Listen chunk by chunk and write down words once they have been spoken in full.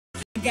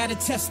Gotta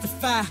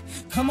testify.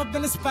 Come up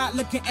in the spot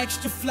looking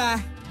extra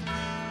fly.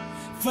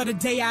 For the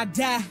day I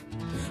die,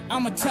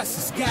 I'ma touch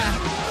the sky.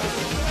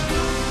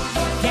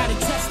 Gotta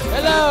testify.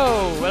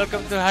 Hello!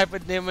 Welcome to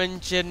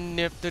Hyperdimension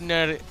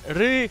Neptunia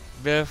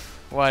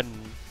Rebirth1.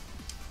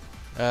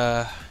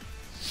 I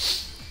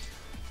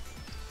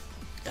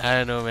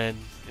don't know, man.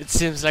 It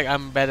seems like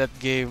I'm bad at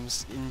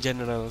games in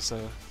general,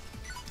 so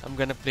I'm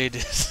gonna play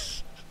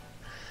this.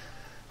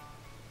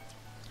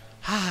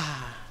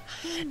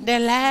 The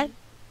land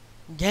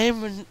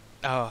game.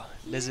 Oh,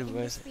 there's a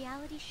verse. In this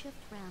reality shift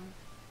round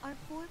are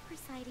 4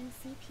 presiding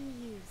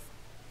CPUs.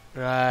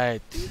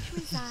 Right. Each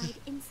reside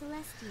in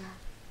Celestia,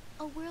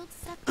 a world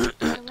separate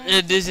from the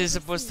land. This is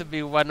supposed to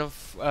be one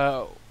of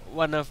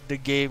the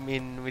game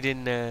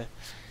within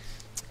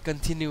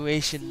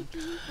continuation.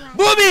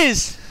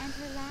 Boobies! And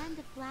her land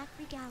of black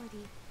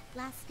regality,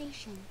 Last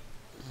Station.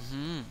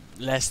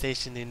 Last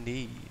station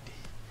indeed.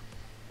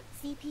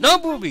 CPU No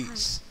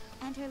boobies!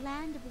 and her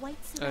land of white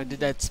Oh, serenity, did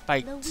that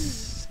spike?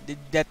 Louise. Did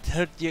that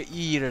hurt your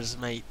ears,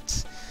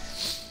 mate?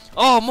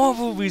 Oh, more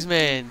boobies,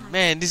 man!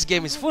 Man, this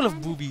game is full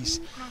of boobies.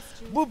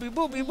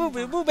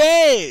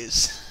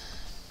 Boobies!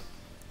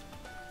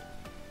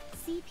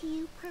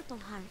 CPU Purple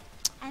Heart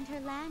and her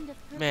land of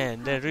purple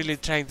Man, they're really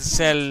hearts, trying to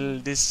Cemetery. sell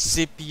this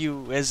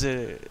CPU as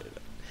a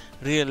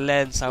real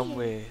land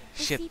somewhere.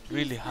 The Shit, CPUs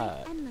really fight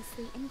hard.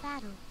 endlessly in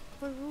battle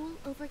for rule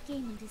over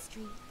game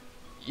industry.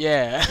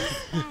 Yeah.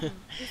 Battle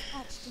is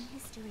etched in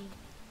history.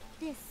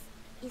 This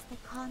is the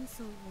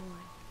console war.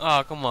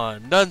 Oh, come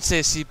on. Don't say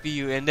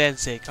CPU and then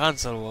say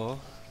console war.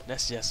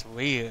 That's just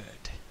weird.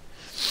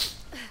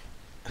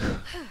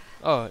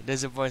 Oh,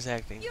 there's a voice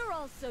acting. You're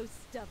all so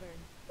stubborn.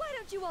 Why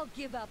don't you all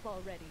give up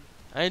already?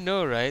 I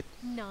know, right?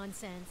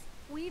 Nonsense.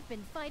 We've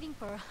been fighting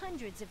for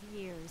hundreds of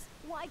years.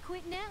 Why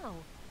quit now?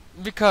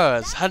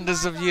 Because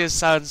hundreds of years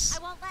sounds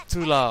I won't let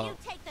too any of long. you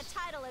take the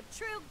title of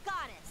true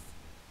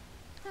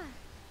goddess.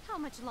 How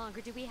much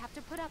longer do we have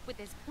to put up with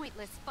this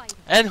pointless fight?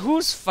 And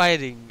who's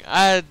fighting?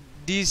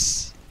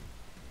 These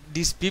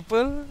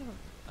people?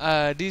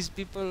 These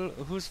people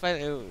who's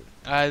fighting?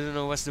 I don't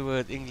know what's the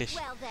word English.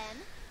 Well then,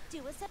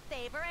 do us a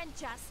favor and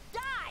just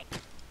die.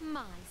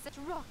 My, such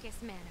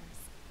raucous manners.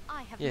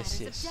 I have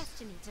Yes, matters yes. of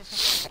destiny to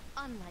fulfill,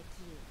 unlike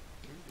you.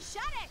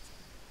 Shut it!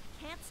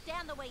 I can't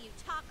stand the way you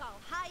talk all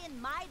high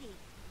and mighty,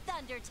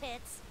 Thunder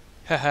Tits.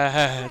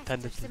 Hahaha, Breasts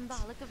thunder are tits.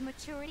 symbolic of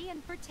maturity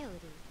and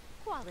fertility,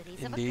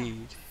 qualities of a Indeed.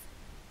 goddess.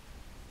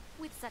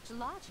 With such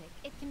logic,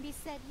 it can be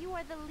said you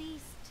are the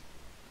least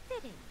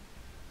fitting.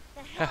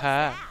 The hell's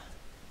Haha. that?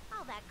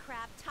 All that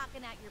crap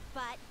talking out your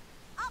butt.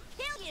 I'll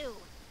kill you!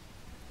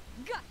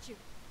 Got you!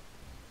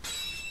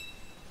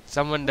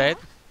 Someone died?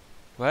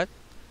 What?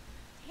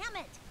 Damn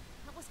it!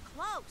 That was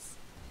close.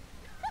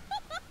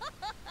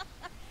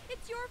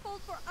 It's your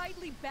fault for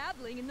idly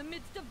babbling in the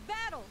midst of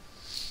battle.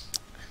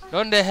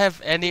 Don't they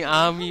have any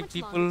How army much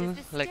longer people does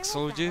this like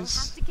sterile battle have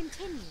soldiers? to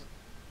continue?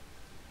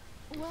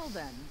 Well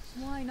then,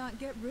 why not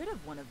get rid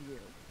of one of you?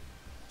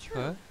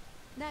 True. Huh?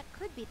 That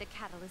could be the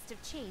catalyst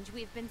of change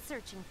we've been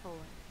searching for.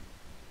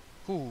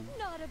 Who?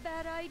 Not a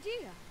bad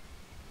idea.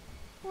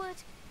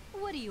 What?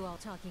 What are you all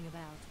talking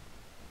about?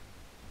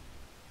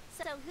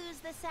 So who's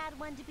the sad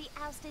one to be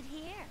ousted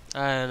here?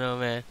 I don't know,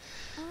 man.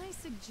 I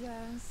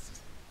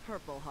suggest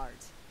Purple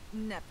Heart,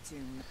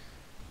 Neptune.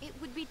 It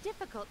would be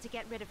difficult to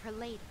get rid of her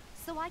later,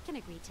 so I can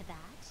agree to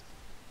that.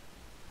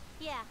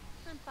 Yeah,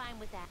 I'm fine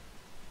with that.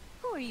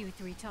 Who are you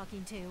three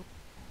talking to?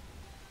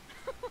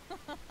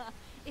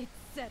 It's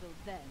settled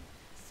then.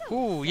 So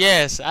Who?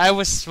 Yes, I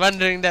was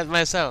wondering that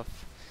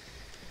myself.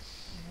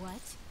 what?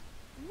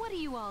 What are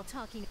you all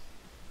talking?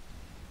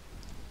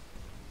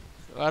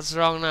 What's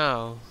wrong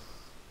now?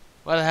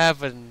 What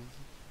happened?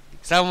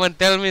 Someone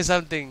tell me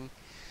something.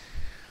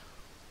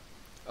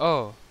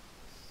 Oh.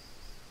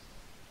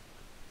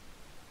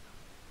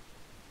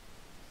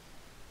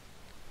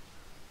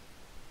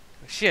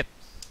 Shit.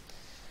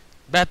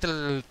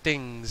 Battle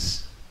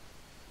things.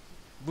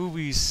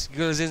 Boobies.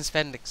 Girls in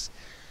spandex.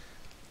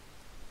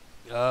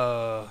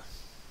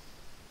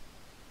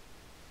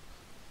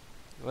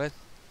 What?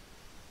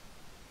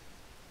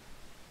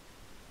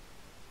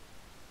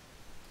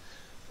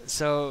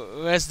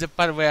 So, where's the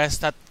part where I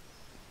start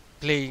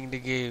playing the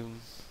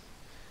game?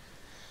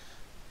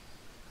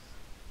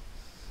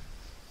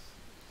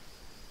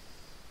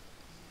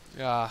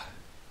 Yeah.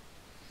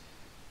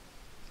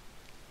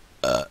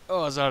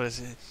 Oh, sorry.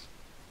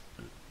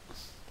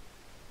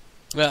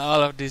 Well,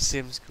 all of this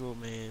seems cool,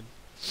 man.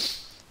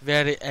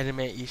 Very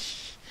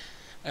anime-ish.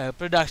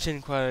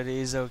 Production quality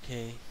is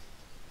okay.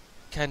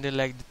 Kinda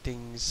like the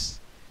things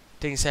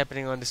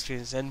happening on the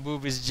screens. And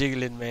boobies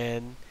jiggling,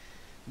 man.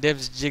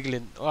 Them's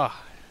jiggling.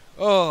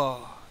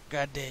 Oh,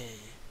 god damn.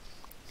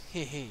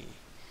 Hehe.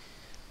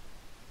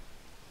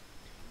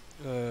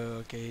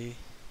 Okay.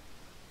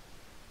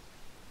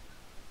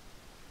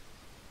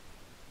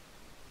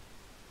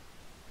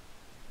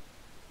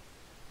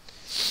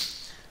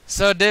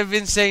 So they've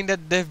been saying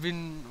that they've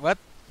been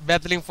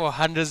battling for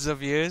hundreds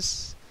of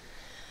years,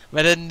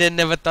 but then they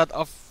never thought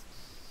of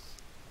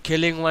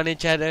killing one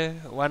each other,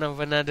 one of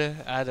another.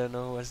 I don't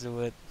know what's the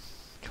word.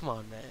 Come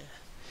on, man.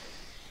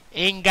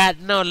 Ain't got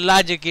no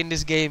logic in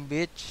this game,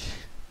 bitch.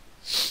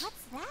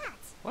 What's that?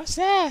 What's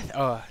that?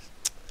 Oh,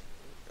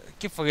 I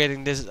keep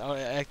forgetting there's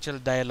actual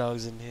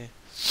dialogues in here.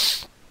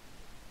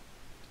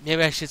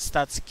 Maybe I should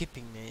start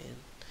skipping, man.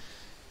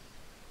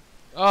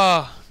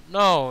 Oh,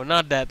 no,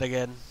 not that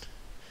again.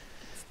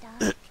 It's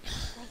dark, like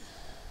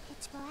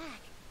pitch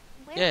black.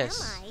 Where Yes.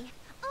 am I?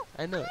 Oh,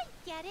 I know. I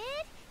get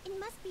it. It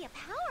must be a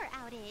power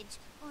outage.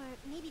 Or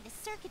maybe the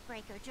circuit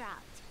breaker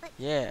dropped. But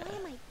Yeah. why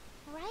am I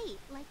bright?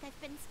 Like I've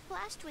been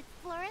splashed with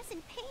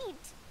fluorescent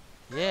paint.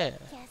 Yeah.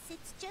 Guess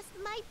it's just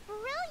my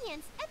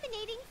brilliance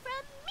emanating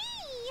from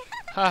me.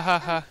 Ha ha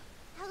ha.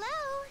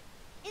 Hello?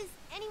 Is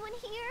anyone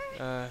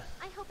here?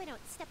 I hope I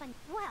don't step on...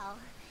 Well,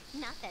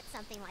 not that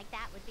something like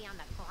that would be on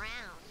the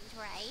ground,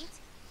 right?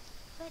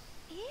 But,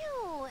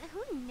 ew,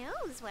 who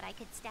knows what I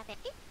could step in?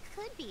 It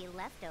could be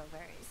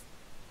leftovers.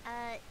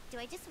 Do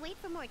I just wait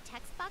for more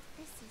text box?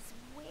 This is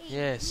way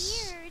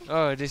Yes. weird.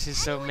 Oh, this is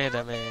so Anyone meta,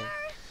 out man. there?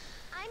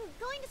 I'm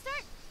going to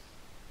start...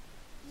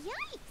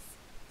 Yikes!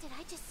 Did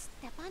I just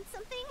step on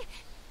something?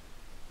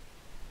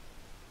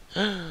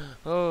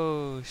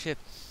 Oh, shit.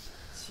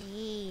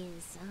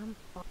 Jeez,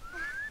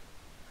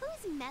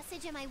 whose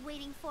message am I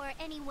waiting for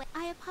anyway?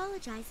 I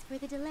apologize for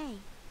the delay.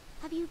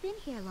 Have you been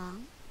here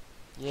long?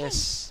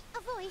 Yes. A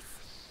voice.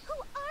 Who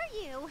are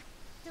you?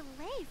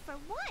 Delay for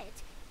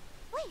what?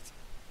 Wait.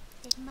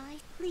 Did my...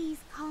 Please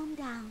calm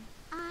down.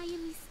 I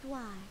am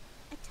Histoire,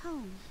 a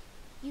tome.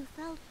 You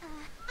felt...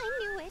 I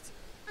knew it.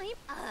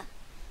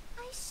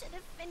 I should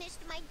have finished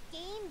my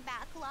game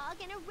backlog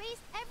and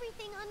erased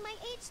everything on my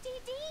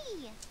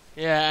HDD.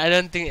 Yeah, I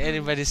don't think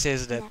anybody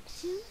says that.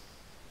 Neptune?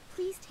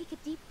 Please take a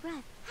deep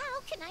breath.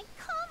 How can I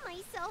calm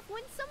myself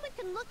when someone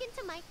can look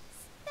into my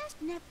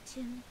special...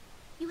 Neptune,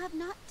 you have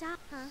not died.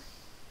 Huh?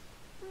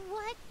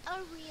 What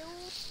a real...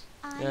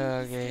 I Yeah,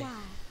 am okay.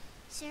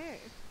 Histoire. Sure.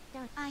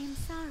 Don't... I am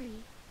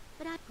sorry,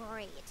 but I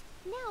Great.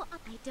 Now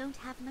I don't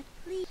have much.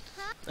 Please.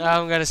 Huh?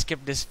 I'm gonna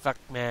skip this fuck,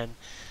 man.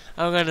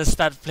 I'm gonna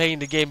start playing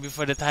the game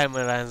before the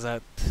timer runs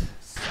out.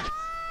 Shut!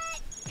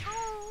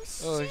 Oh,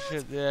 shoot. Oh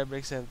shit, did I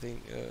break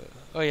something?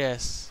 Oh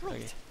yes. Wait.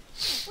 Okay.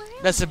 Where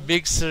am That's a I?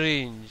 big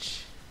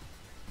syringe.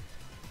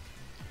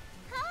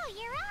 Oh,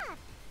 you're up.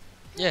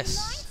 Yes.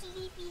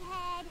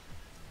 Sleepyhead.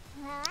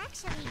 Well,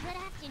 actually, good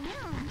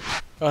afternoon.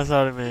 Oh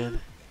sorry,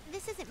 man.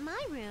 This isn't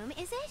my room,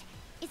 is it?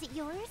 Is it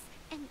yours?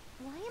 And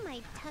why am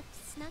I tucked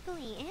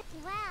snugly in?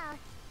 Well,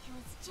 it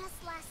was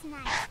just last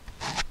night.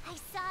 I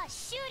saw a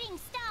shooting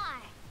star.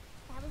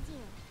 That was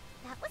you.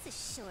 That was a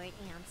short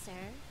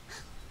answer.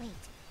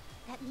 Wait,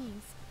 that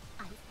means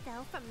I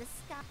fell from the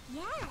sky.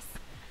 Yes,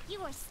 you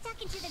were stuck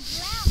into the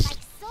ground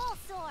like Soul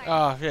Sword.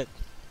 Oh shit.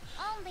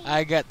 Only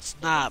I got it was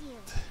snapped.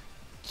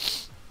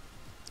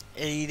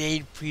 you. It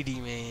ain't pretty,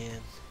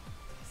 man.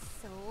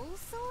 Soul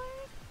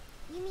Sword?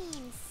 You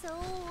mean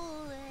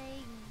Soul...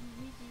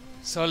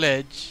 Soul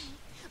Edge.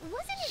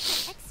 Wasn't it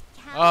the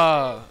Excalibur?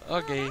 Oh,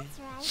 okay. That's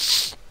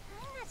right.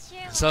 I'm not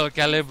sure what Soul it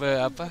Calibur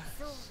means apa? with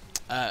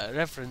soul.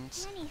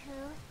 Reference. Anywho,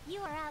 you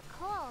are out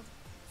cold.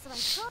 So I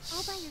told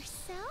all by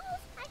yourself?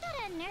 I go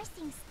to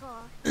nursing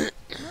school.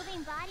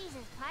 Moving bodies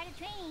is part of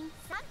training.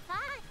 Some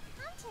fun.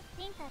 Come to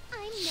think of...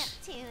 I'm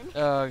Neptune.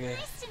 Oh, okay.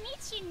 Nice to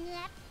meet you,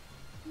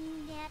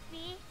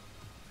 Neppy.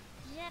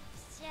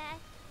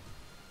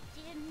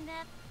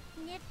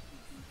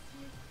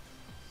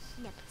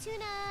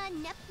 Neptuna,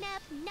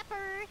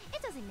 Nepper.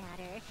 It doesn't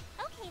matter.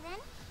 Okay then.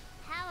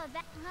 How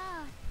about...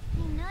 Oh,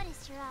 I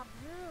noticed you're all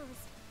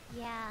bruised.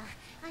 Yeah,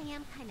 I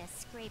am kind of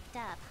scraped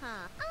up,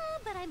 huh?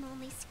 But I'm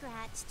only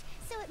scratched,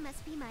 so it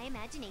must be my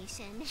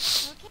imagination.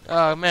 Okay.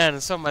 Oh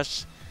man, so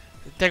much.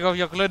 Take off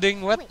your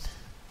clothing. What? Wait,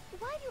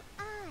 why do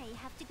I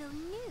have to go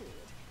nude?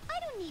 I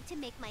don't need to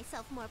make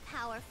myself more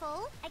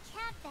powerful. I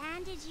can't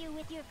bandage you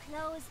with your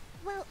clothes.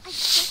 Well, I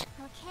just...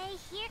 Okay,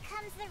 here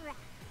comes the rest.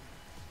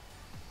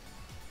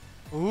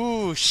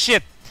 Ooh,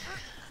 shit.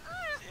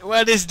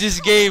 What is this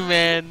game,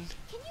 man?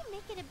 Can you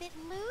make it a bit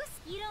loose?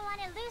 You don't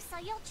want it loose or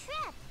you'll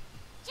trip.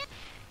 Just...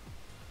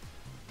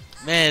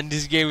 Man,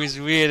 this game is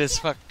weird as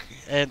fuck.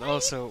 And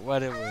also,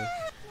 whatever.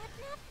 Nep.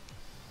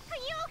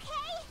 Are you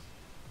okay?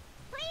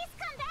 Please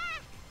come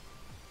back.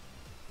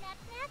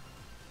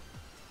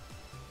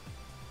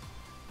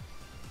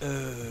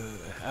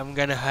 Nep. I'm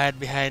gonna hide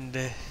behind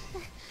the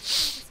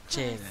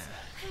chain.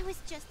 I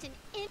was just an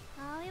in...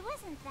 Oh, it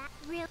wasn't that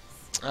real...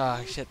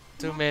 Oh shit,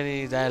 too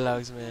many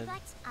dialogues, man.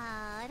 But,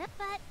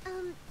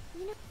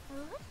 you know,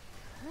 food?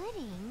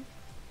 Pudding?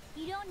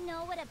 You don't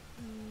know what a...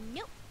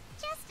 Nope.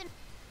 Just an...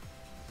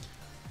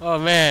 Oh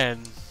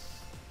man,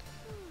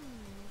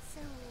 So...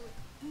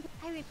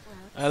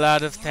 I a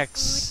lot of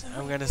text.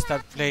 I'm gonna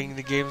start playing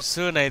the game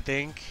soon, I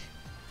think.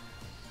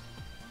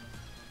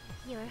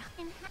 You're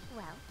in...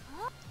 Well...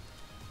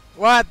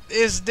 What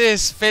is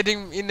this?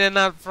 Fading in and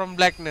out from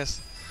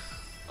blackness.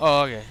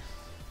 Oh, okay.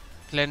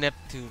 Play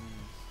Neptune.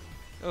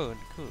 Oh,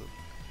 cool.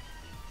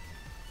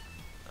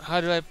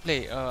 How do I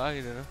play? Oh, I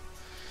don't know.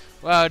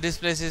 Wow, this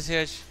place is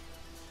huge.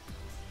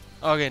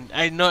 Okay,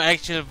 I know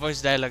actual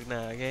voice dialogue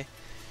now, okay?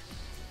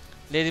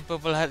 Lady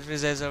Purple Hat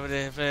resides over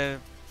the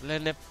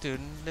planet Neptune.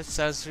 That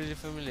sounds really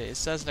familiar. It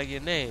sounds like your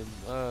name.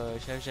 Oh,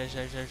 sure.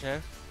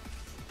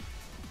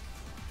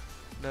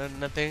 No,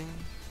 nothing.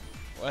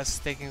 What's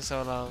taking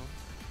so long?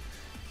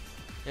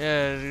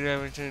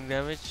 Yeah, returning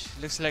damage.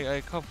 Looks like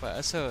a combat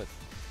assault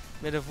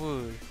made of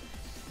wood.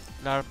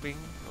 LARPing.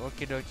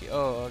 Okie dokie.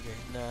 Oh, okay.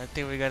 Nah, I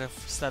think we're gonna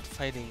start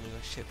fighting.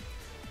 Oh shit.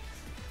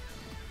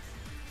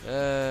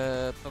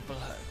 Purple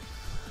Hat.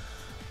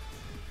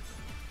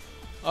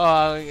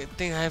 Oh, I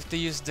think I have to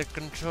use the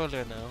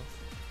controller now.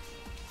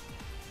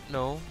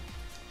 No.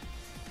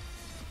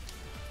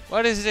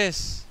 What is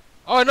this?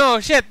 Oh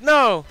no, shit,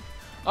 no!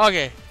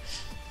 Okay.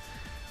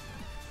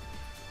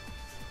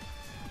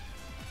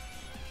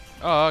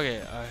 Oh,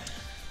 okay.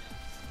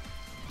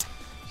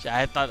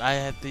 I thought I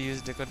had to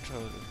use the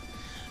controller.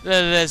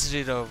 Let's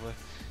read over.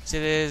 See,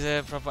 there is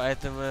a proper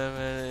item.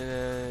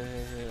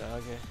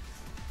 Okay.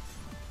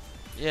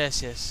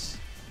 Yes.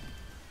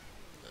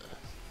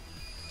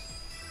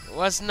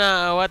 What's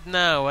now? What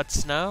now?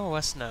 What's now?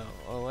 What's now?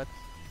 Or what?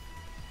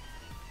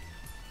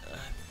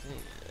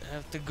 I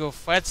have to go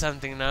fight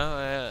something now.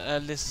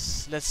 At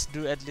least let's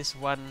do at least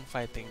one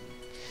fighting.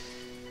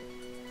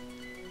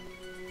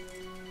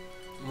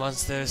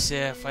 Monsters,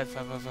 yeah, fight.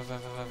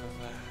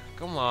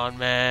 Come on,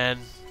 man.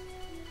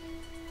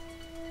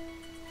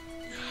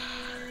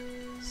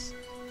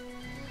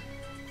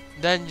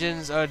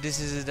 Dungeons. Oh, this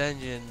is a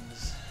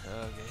dungeons.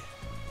 Okay.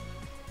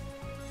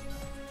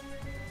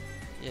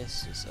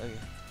 Yes, okay.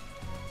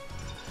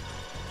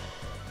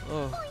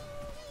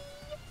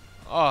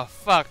 Oh,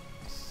 fuck.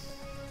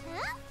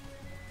 Huh?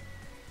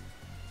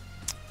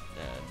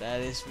 Nah,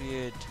 that is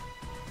weird.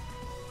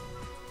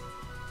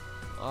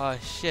 Oh,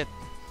 shit.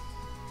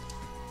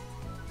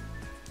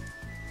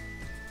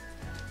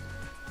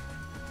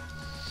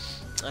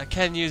 I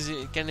can't use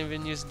it. Can't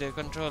even use the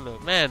controller.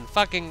 Man,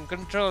 fucking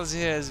controls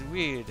here is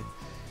weird.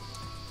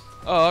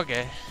 Oh,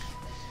 okay.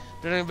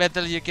 During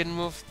battle, you can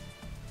move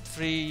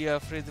free. You are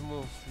free to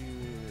move.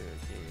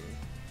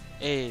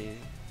 Okay. A.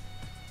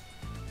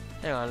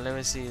 Hang on, let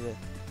me see that.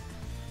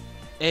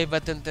 A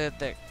button to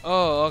attack.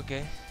 Oh,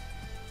 okay.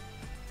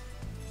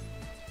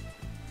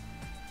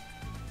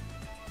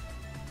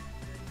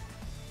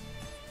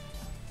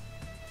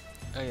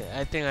 Okay,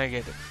 I think I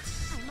get it.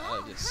 I'm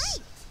all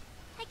hyped.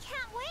 I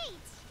can't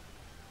wait.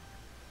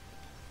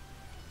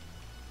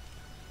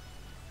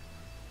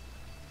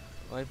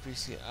 Why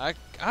PC?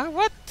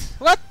 What?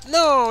 What?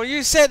 No!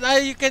 You said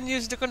you can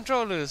use the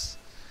controllers.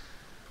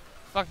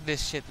 Fuck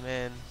this shit,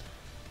 man.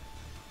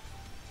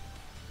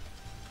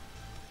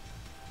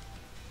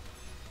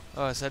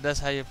 Oh, so that's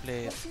how you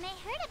play it. This may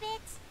hurt a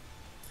bit.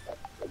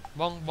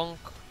 Bonk bonk.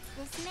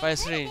 This may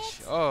Price hurt a range.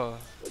 bit. Oh.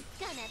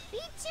 Gonna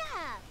beat you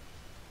up.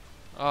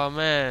 Oh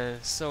man,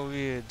 so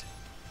weird.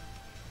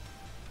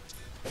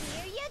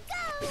 Here you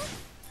go.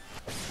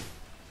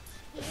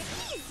 Here,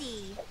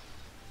 easy.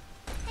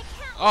 I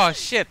can't Oh wait.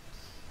 shit!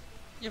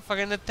 You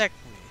fucking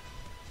attacked me.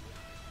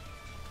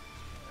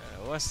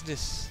 What's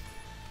this?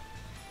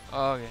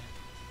 Oh, okay.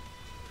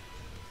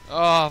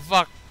 Oh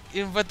fuck!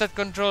 Inverted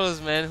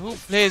controllers, man. Who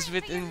plays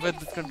with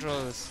inverted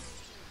controllers?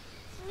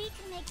 We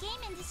can make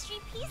game industry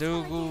peaceful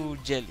Dogu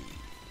again. jelly.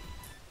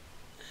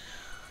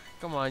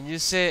 Come on, you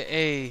say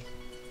A.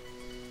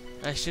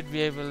 I should be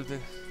able to.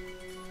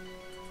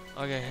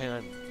 Okay, hang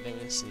on. Let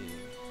me see.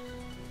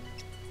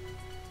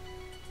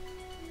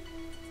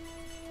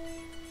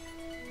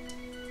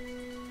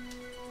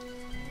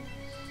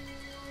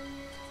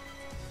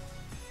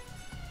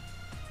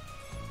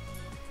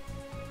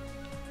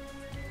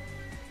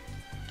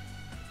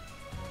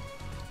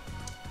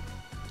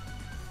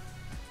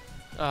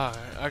 Oh,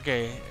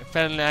 okay.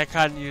 Apparently I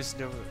can't use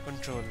the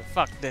controller.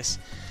 Fuck this.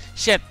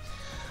 Shit.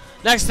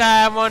 Next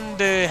time on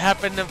the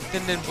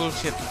Hyperdimension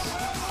bullshit.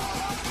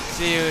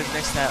 See you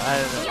next time.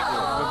 I don't know.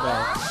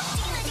 Goodbye.